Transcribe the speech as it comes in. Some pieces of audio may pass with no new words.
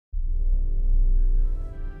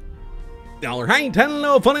Alright,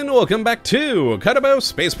 hello fun and welcome back to Kottabos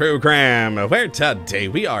Space Program, where today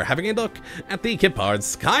we are having a look at the Kipard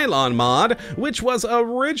Skylon mod, which was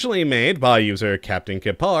originally made by user Captain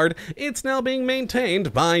Kipard. It's now being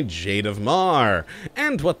maintained by Jade of Mar.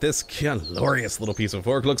 And what this glorious little piece of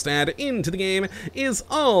work looks to add into the game is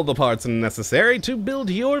all the parts necessary to build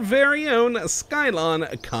your very own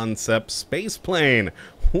Skylon concept space plane,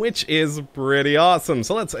 which is pretty awesome.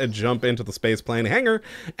 So let's jump into the spaceplane hangar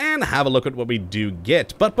and have a look at what we do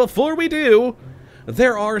get. But before we do,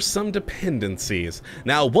 there are some dependencies.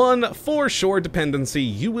 Now, one for sure dependency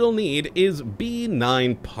you will need is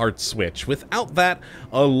B9 part switch. Without that,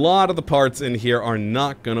 a lot of the parts in here are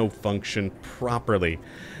not going to function properly.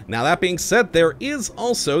 Now, that being said, there is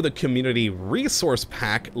also the community resource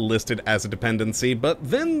pack listed as a dependency, but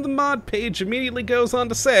then the mod page immediately goes on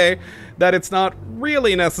to say that it's not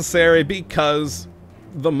really necessary because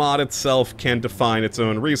the mod itself can define its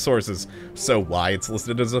own resources. So why it's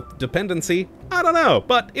listed as a dependency, I don't know,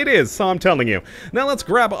 but it is, so I'm telling you. Now let's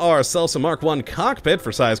grab ourselves a Mark 1 cockpit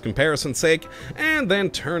for size comparison's sake, and then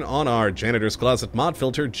turn on our Janitor's Closet mod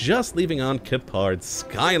filter, just leaving on Kipard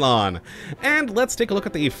Skylon. And let's take a look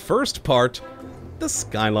at the first part, the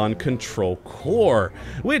Skylon Control Core,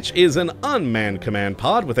 which is an unmanned command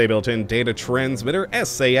pod with a built-in data transmitter,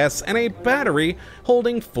 SAS, and a battery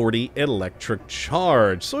holding 40 electric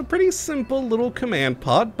charge. So a pretty simple little command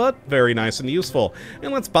pod, but very nice and useful.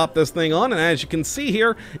 And let's pop this thing on, and as you can see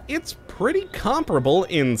here, it's pretty comparable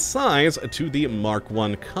in size to the Mark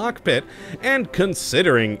 1 cockpit, and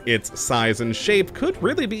considering its size and shape, could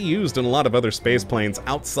really be used in a lot of other space planes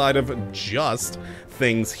outside of just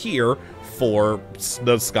things here for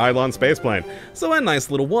the Skylon spaceplane. So a nice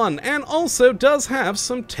little one, and also does have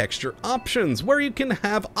some texture options where you can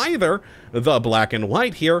have either the black and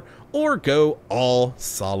white here or go all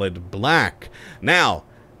solid black. Now,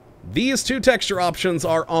 these two texture options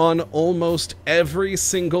are on almost every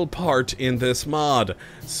single part in this mod,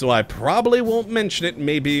 so I probably won't mention it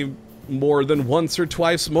maybe more than once or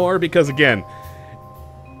twice more because, again,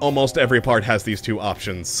 almost every part has these two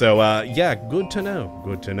options. So, yeah, good to know,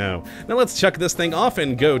 good to know. Now let's check this thing off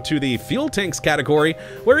and go to the fuel tanks category,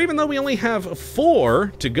 where even though we only have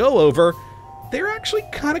 4 to go over, they're actually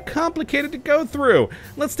kind of complicated to go through.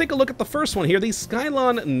 Let's take a look at the first one here, the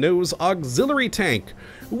Skylon Nose Auxiliary Tank,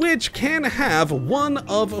 which can have one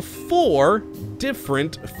of 4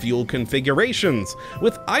 different fuel configurations,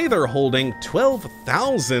 with either holding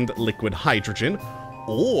 12,000 liquid hydrogen,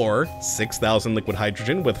 or 6,000 liquid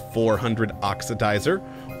hydrogen with 400 oxidizer,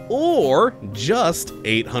 or just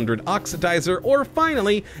 800 oxidizer, or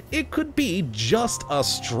finally, it could be just a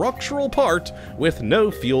structural part with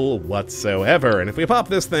no fuel whatsoever. And if we pop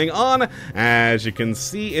this thing on, as you can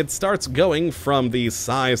see, it starts going from the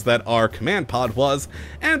size that our command pod was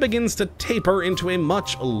and begins to taper into a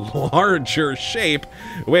much larger shape,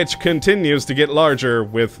 which continues to get larger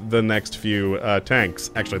with the next few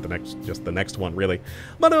tanks. Actually, just the next one, really.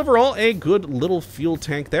 But overall, a good little fuel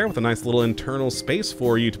tank there with a nice little internal space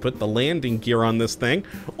for you to put the landing gear on this thing,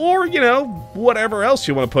 or, you know, whatever else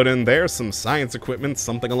you want to put in there, some science equipment,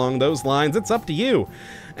 something along those lines, it's up to you.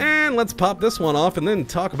 And let's pop this one off and then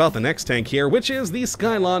talk about the next tank here, which is the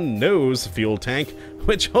Skylon Nose Fuel Tank,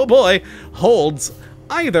 which, oh boy, holds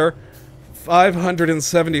either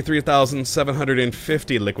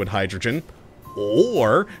 573,750 liquid hydrogen,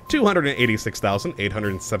 or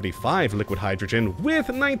 286,875 liquid hydrogen with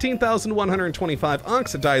 19,125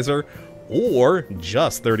 oxidizer, or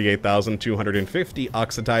just 38,250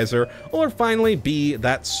 oxidizer, or finally be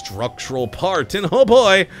that structural part. And oh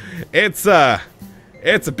boy, it's a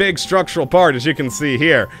big structural part, as you can see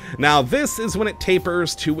here. Now, this is when it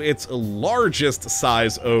tapers to its largest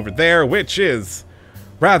size over there, which is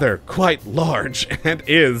rather quite large and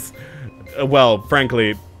is, well,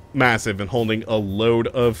 frankly, massive and holding a load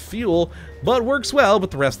of fuel, but works well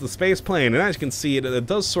with the rest of the space plane. And as you can see, it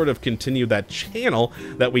does sort of continue that channel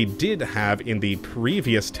that we did have in the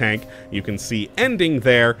previous tank. You can see ending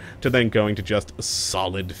there to then going to just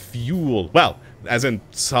solid fuel. Well, as in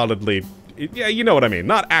solidly, yeah, you know what I mean,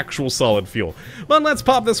 not actual solid fuel. But let's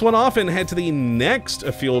pop this one off and head to the next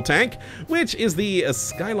fuel tank, which is the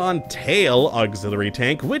Skylon Tail Auxiliary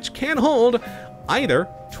Tank, which can hold either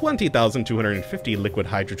 20,250 liquid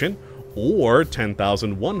hydrogen or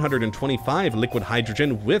 10,125 liquid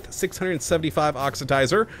hydrogen with 675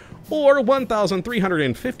 oxidizer, or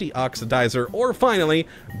 1,350 oxidizer, or finally,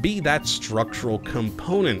 be that structural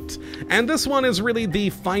component. And this one is really the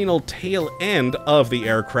final tail end of the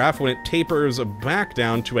aircraft when it tapers back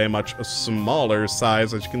down to a much smaller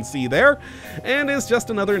size, as you can see there, and is just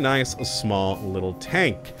another nice small little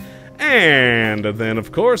tank. And then,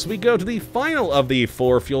 of course, we go to the final of the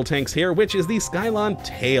 4 fuel tanks here, which is the Skylon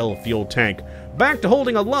tail fuel tank. Back to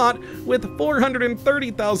holding a lot with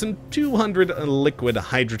 430,200 liquid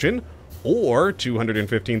hydrogen, or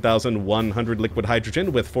 215,100 liquid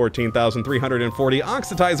hydrogen with 14,340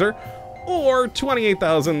 oxidizer, or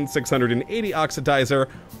 28,680 oxidizer,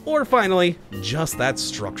 or finally, just that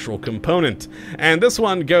structural component. And this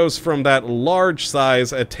one goes from that large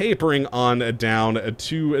size tapering on down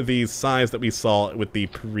to the size that we saw with the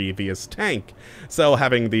previous tank. So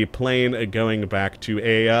having the plane going back to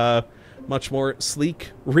a much more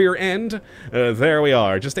sleek rear end. There we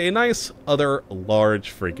are, just a nice other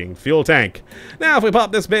large freaking fuel tank. Now if we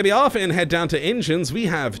pop this baby off and head down to engines, we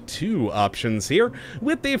have 2 options here,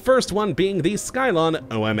 with the first one being the Skylon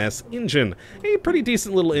OMS engine. A pretty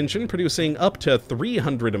decent little engine producing up to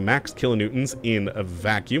 300 max kilonewtons in a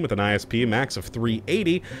vacuum with an ISP max of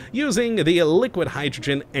 380, using the liquid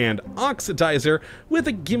hydrogen and oxidizer with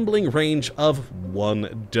a gimbling range of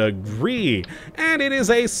 1 degree. And it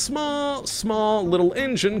is a small little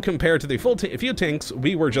engine compared to the fuel tanks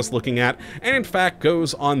we were just looking at, and in fact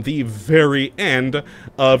goes on the very end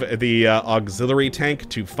of the auxiliary tank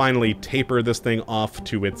to finally taper this thing off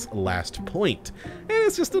to its last point. And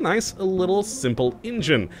it's just a nice little simple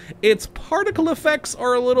engine. Its particle effects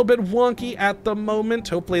are a little bit wonky at the moment.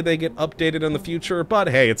 Hopefully they get updated in the future, but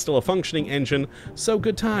hey, it's still a functioning engine, so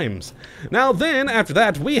good times. Now then, after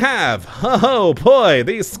that, we have, oh boy,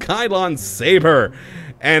 the Skylon Saber.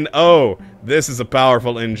 And oh, this is a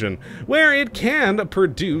powerful engine, where it can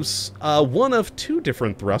produce one of 2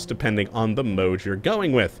 different thrusts depending on the mode you're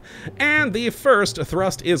going with. And the first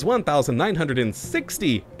thrust is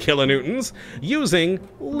 1,960 kilonewtons using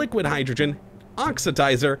liquid hydrogen,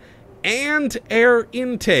 oxidizer, and air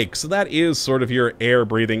intake. So that is sort of your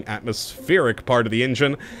air-breathing atmospheric part of the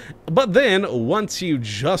engine. But then, once you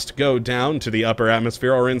just go down to the upper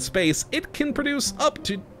atmosphere or in space, it can produce up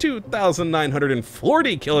to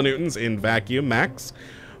 2,940 kilonewtons in vacuum max,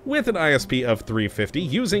 with an ISP of 350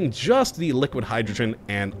 using just the liquid hydrogen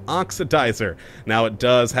and oxidizer. Now it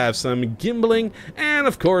does have some gimbling and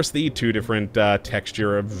of course the 2 different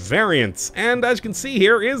texture variants. And as you can see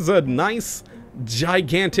here is a nice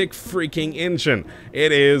gigantic freaking engine.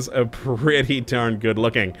 It is a pretty darn good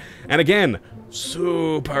looking. And again,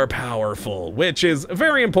 super powerful, which is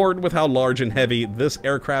very important with how large and heavy this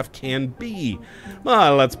aircraft can be.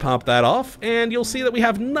 Let's pop that off, and you'll see that we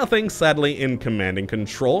have nothing, sadly, in command and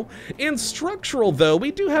control. In structural, though,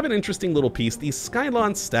 we do have an interesting little piece, the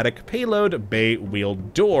Skylon Static Payload Bay Wheel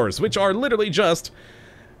Doors, which are literally just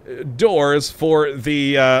doors for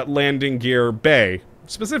the landing gear bay.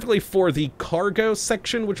 Specifically for the cargo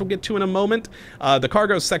section, which we'll get to in a moment. The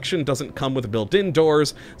cargo section doesn't come with built-in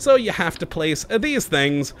doors, so you have to place these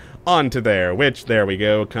things onto there, which, there we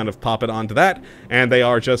go, kind of pop it onto that, and they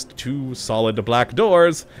are just 2 solid black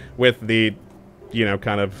doors with the, you know,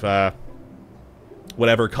 kind of,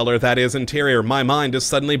 whatever color that is interior. My mind is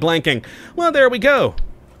suddenly blanking. Well, there we go.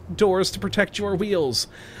 Doors to protect your wheels.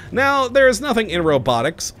 Now, there's nothing in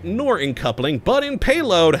robotics, nor in coupling, but in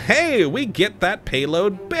payload, hey, we get that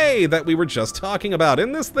payload bay that we were just talking about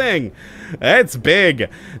in this thing. It's big.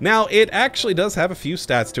 Now, it actually does have a few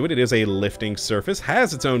stats to it. It is a lifting surface,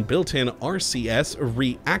 has its own built-in RCS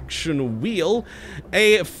reaction wheel,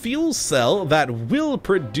 a fuel cell that will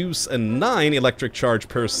produce a 9 electric charge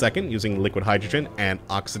per second using liquid hydrogen and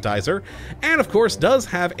oxidizer, and of course does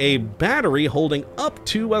have a battery holding up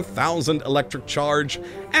to 1,000 electric charge.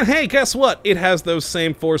 And hey, guess what? It has those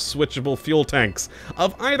same 4 switchable fuel tanks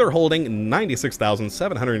of either holding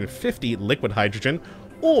 96,750 liquid hydrogen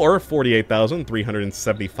or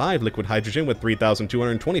 48,375 liquid hydrogen with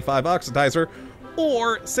 3,225 oxidizer,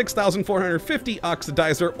 or 6,450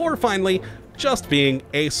 oxidizer, or finally, just being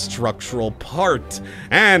a structural part.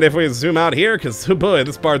 And if we zoom out here, because oh boy,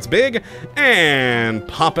 this part's big, and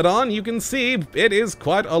pop it on, you can see it is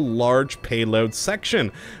quite a large payload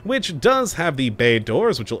section, which does have the bay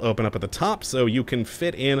doors, which will open up at the top, so you can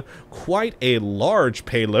fit in quite a large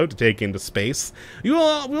payload to take into space. You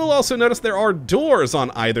will also notice there are doors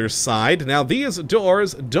on either side. Now, these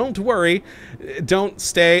doors, don't worry, don't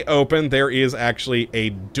stay open. There is actually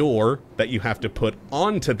a door that you have to put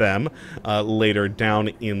onto them later down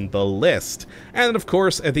in the list. And of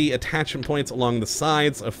course, the attachment points along the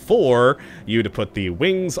sides for you to put the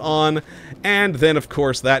wings on. And then, of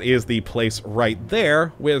course, that is the place right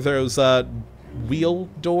there where those wheel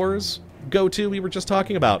doors go to we were just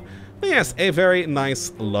talking about. Yes, a very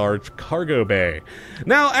nice large cargo bay.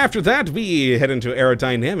 Now, after that, we head into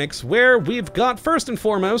aerodynamics, where we've got, first and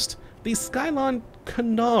foremost, the Skylon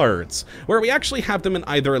canards, where we actually have them in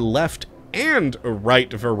either left and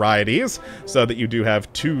right varieties, so that you do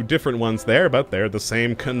have two different ones there, but they're the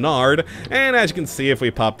same canard. And as you can see, if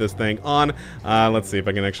we pop this thing on, let's see if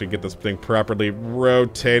I can actually get this thing properly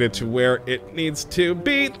rotated to where it needs to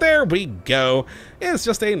be. There we go. It's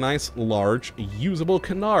just a nice, large, usable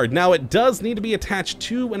canard. Now, it does need to be attached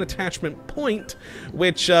to an attachment point,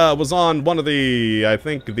 which was on one of the, I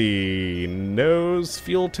think, the nose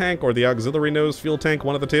fuel tank or the auxiliary nose fuel tank,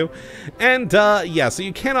 one of the two. And, yeah, so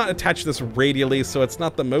you cannot attach this radially, so it's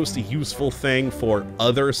not the most useful thing for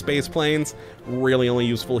other space planes. Really only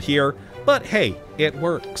useful here, but hey, it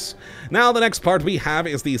works. Now, the next part we have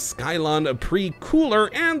is the Skylon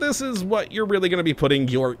PRECOOLER, and this is what you're really going to be putting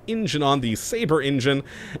your engine on, the Saber engine.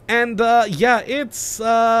 And, yeah, it's,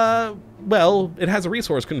 well, it has a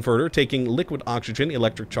resource converter, taking liquid oxygen,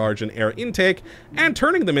 electric charge, and air intake, and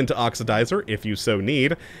turning them into oxidizer, if you so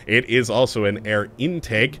need. It is also an air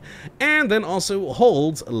intake, and then also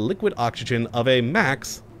holds liquid oxygen of a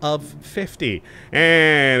max of 50.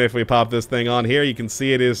 And if we pop this thing on here, you can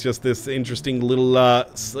see it is just this interesting little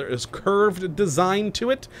curved design to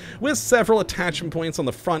it, with several attachment points on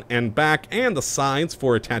the front and back, and the sides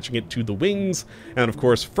for attaching it to the wings, and of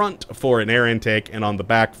course front for an air intake, and on the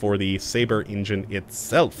back for the Saber engine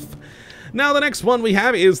itself. Now, the next one we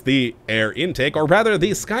have is the air intake, or rather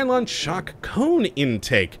the Skylon shock cone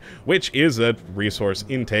intake, which is a resource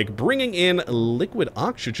intake bringing in liquid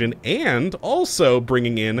oxygen and also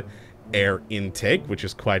bringing in air intake, which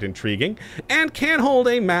is quite intriguing, and can hold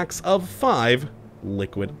a max of 5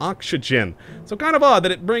 liquid oxygen. So kind of odd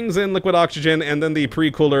that it brings in liquid oxygen and then the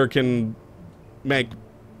PRECOOLER can make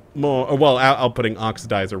more, well, outputting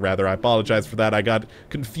oxidizer, rather. I apologize for that. I got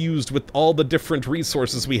confused with all the different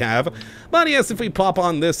resources we have. But yes, if we pop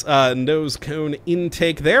on this nose cone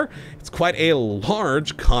intake there, it's quite a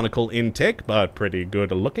large conical intake, but pretty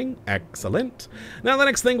good looking. Excellent. Now, the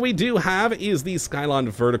next thing we do have is the Skylon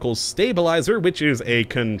vertical stabilizer, which is a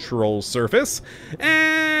control surface.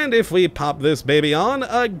 And if we pop this baby on,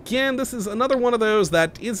 again, this is another one of those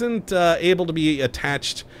that isn't able to be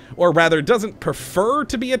attached, or rather doesn't prefer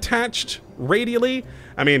to be attached radially.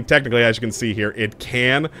 I mean, technically, as you can see here, it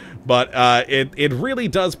can, but it really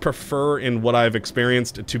does prefer, in what I've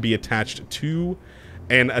experienced, to be attached to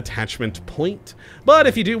an attachment point. But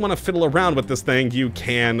if you do want to fiddle around with this thing, you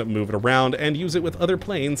can move it around and use it with other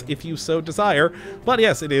planes if you so desire. But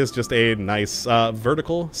yes, it is just a nice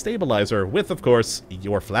vertical stabilizer with, of course,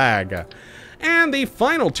 your flag. And the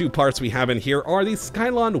final two parts we have in here are the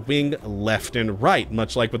Skylon wing left and right.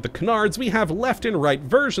 Much like with the canards, we have left and right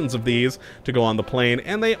versions of these to go on the plane,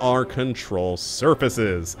 and they are control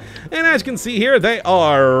surfaces. And as you can see here, they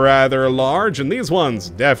are rather large, and these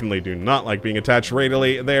ones definitely do not like being attached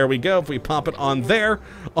radially. There we go. If we pop it on there,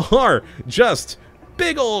 are just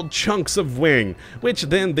big old chunks of wing, which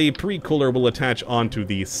then the PRECOOLER will attach onto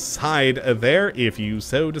the side there if you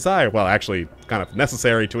so desire. Well, actually, kind of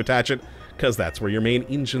necessary to attach it, because that's where your main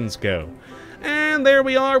engines go. And there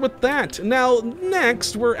we are with that. Now,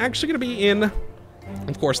 next, we're actually going to be in,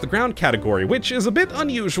 of course, the ground category, which is a bit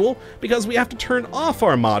unusual because we have to turn off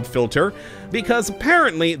our mod filter, because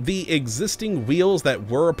apparently the existing wheels that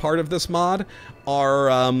were a part of this mod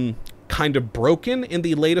are kind of broken in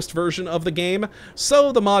the latest version of the game,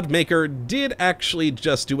 so the mod maker did actually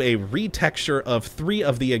just do a retexture of 3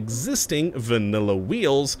 of the existing vanilla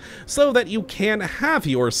wheels so that you can have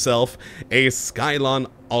yourself a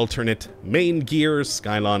Skylon alternate main gear,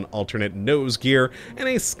 Skylon alternate nose gear, and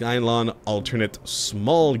a Skylon alternate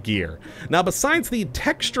small gear. Now, besides the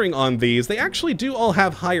texturing on these, they actually do all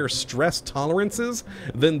have higher stress tolerances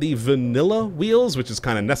than the vanilla wheels, which is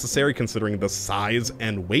kind of necessary considering the size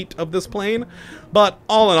and weight of this plane. But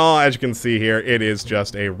all in all, as you can see here, it is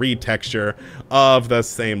just a retexture of the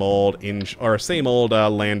same old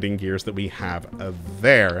landing gears that we have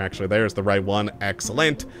there. Actually, there's the right one.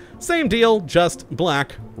 Excellent. Same deal, just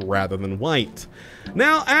black rather than white.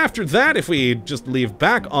 Now, after that, if we just leave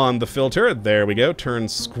back on the filter, there we go, turn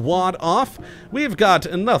squad off, we've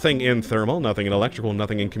got nothing in thermal, nothing in electrical,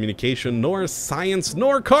 nothing in communication, nor science,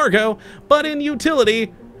 nor cargo, but in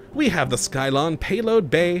utility, we have the Skylon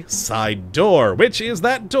payload bay side door, which is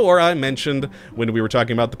that door I mentioned when we were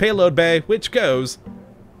talking about the payload bay, which goes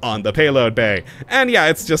on the payload bay. And yeah,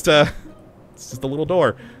 it's just a little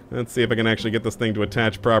door. Let's see if I can actually get this thing to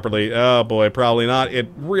attach properly. Oh boy, probably not. It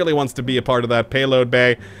really wants to be a part of that payload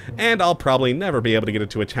bay, and I'll probably never be able to get it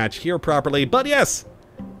to attach here properly. But yes,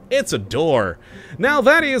 It's a door. Now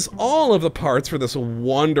that is all of the parts for this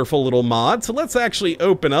wonderful little mod, so let's actually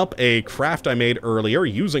open up a craft I made earlier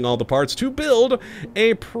using all the parts to build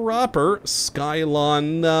a proper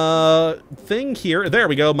Skylon thing here. There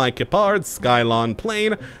we go, my Kipard Skylon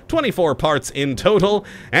plane, 24 parts in total,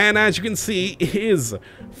 and as you can see, it is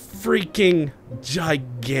freaking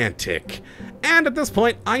gigantic. And at this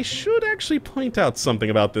point, I should actually point out something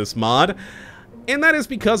about this mod. And that is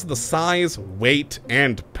because of the size, weight,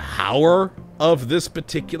 and power of this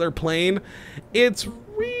particular plane. It's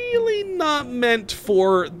really not meant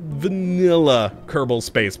for vanilla Kerbal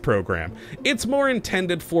Space Program. It's more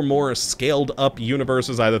intended for more scaled up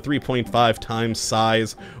universes, either 3.5 times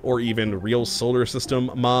size or even real solar system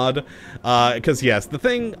mod. Because yes, the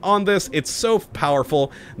thing on this, it's so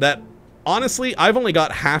powerful that honestly, I've only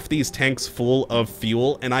got half these tanks full of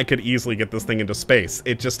fuel, and I could easily get this thing into space.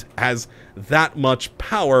 It just has that much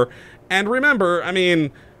power. And remember, I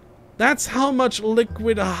mean, that's how much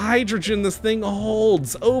liquid hydrogen this thing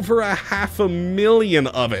holds. Over 500,000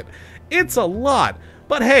 of it. It's a lot.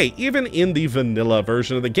 But hey, even in the vanilla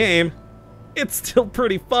version of the game, it's still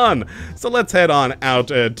pretty fun. So let's head on out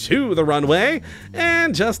to the runway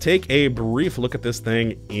and just take a brief look at this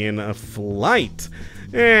thing in flight.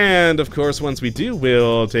 And, of course, once we do,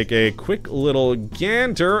 we'll take a quick little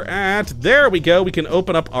gander at... There we go. We can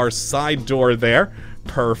open up our side door there.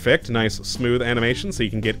 Perfect. Nice, smooth animation so you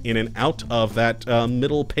can get in and out of that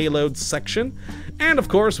middle payload section. And, of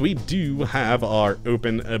course, we do have our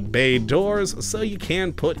open bay doors so you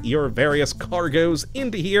can put your various cargoes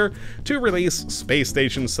into here to release space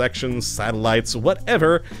station sections, satellites,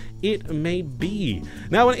 whatever it may be.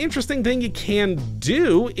 Now, an interesting thing you can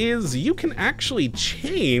do is you can actually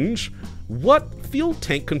change what fuel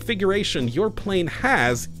tank configuration your plane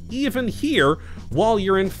has even here while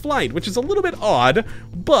you're in flight, which is a little bit odd,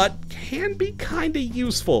 but can be kind of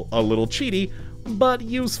useful. A little cheaty, but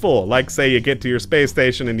useful. Like, say you get to your space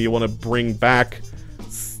station and you want to bring back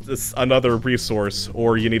another resource,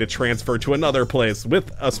 or you need to transfer to another place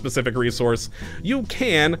with a specific resource, you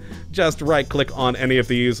can just right-click on any of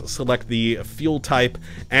these, select the fuel type,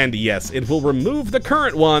 and yes, it will remove the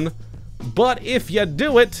current one, but if you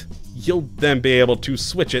do it, you'll then be able to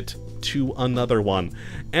switch it to another one.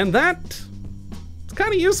 And that's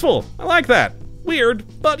kind of useful. I like that. Weird,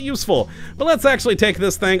 but useful. But let's actually take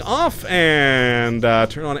this thing off and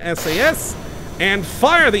turn on SAS and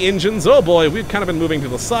fire the engines. Oh boy, we've kind of been moving to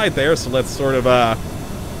the side there, so let's sort of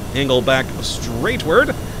angle back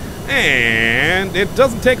straightward. And it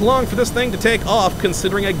doesn't take long for this thing to take off,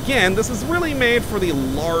 considering, again, this is really made for the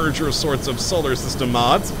larger sorts of solar system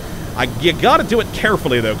mods. You gotta do it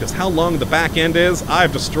carefully, though, because how long the back end is,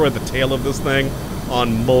 I've destroyed the tail of this thing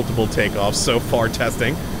on multiple takeoffs so far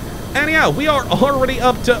testing. And yeah, we are already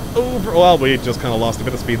up to over, well, we just kind of lost a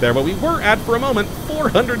bit of speed there, but we were at, for a moment,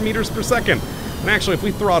 400 meters per second. And actually, if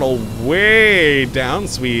we throttle way down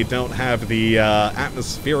so we don't have the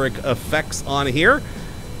atmospheric effects on here,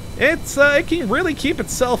 it can really keep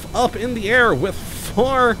itself up in the air with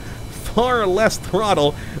far less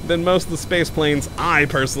throttle than most of the space planes I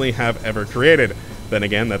personally have ever created. Then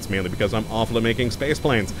again, that's mainly because I'm awful at making space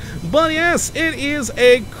planes. But yes, it is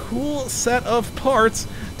a cool set of parts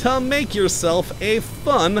to make yourself a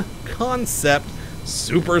fun concept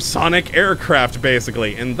supersonic aircraft,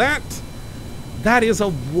 basically. And that is a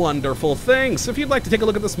wonderful thing. So if you'd like to take a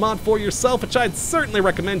look at this mod for yourself, which I'd certainly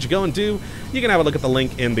recommend you go and do, you can have a look at the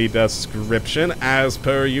link in the description as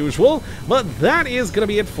per usual. But that is going to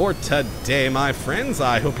be it for today, my friends.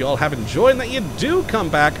 I hope you all have enjoyed and that you do come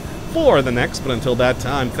back for the next. But until that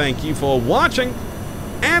time, thank you for watching.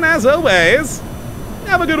 And as always,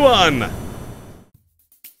 have a good one.